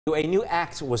A new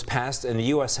act was passed in the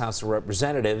U.S. House of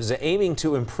Representatives aiming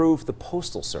to improve the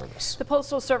Postal Service. The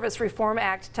Postal Service Reform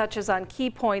Act touches on key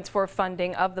points for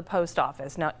funding of the post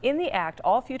office. Now, in the act,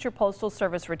 all future Postal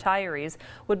Service retirees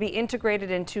would be integrated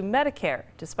into Medicare,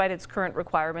 despite its current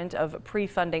requirement of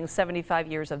pre-funding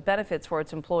 75 years of benefits for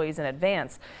its employees in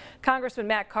advance. Congressman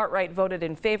Matt Cartwright voted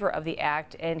in favor of the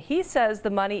act, and he says the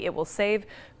money it will save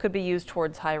could be used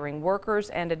towards hiring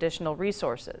workers and additional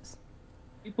resources.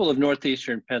 People of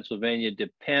northeastern Pennsylvania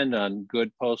depend on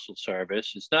good postal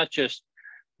service. It's not just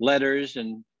letters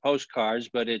and postcards,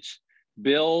 but it's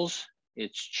bills,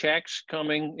 it's checks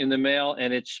coming in the mail,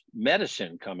 and it's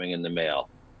medicine coming in the mail.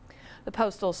 The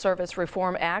Postal Service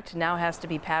Reform Act now has to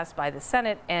be passed by the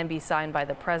Senate and be signed by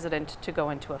the President to go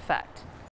into effect.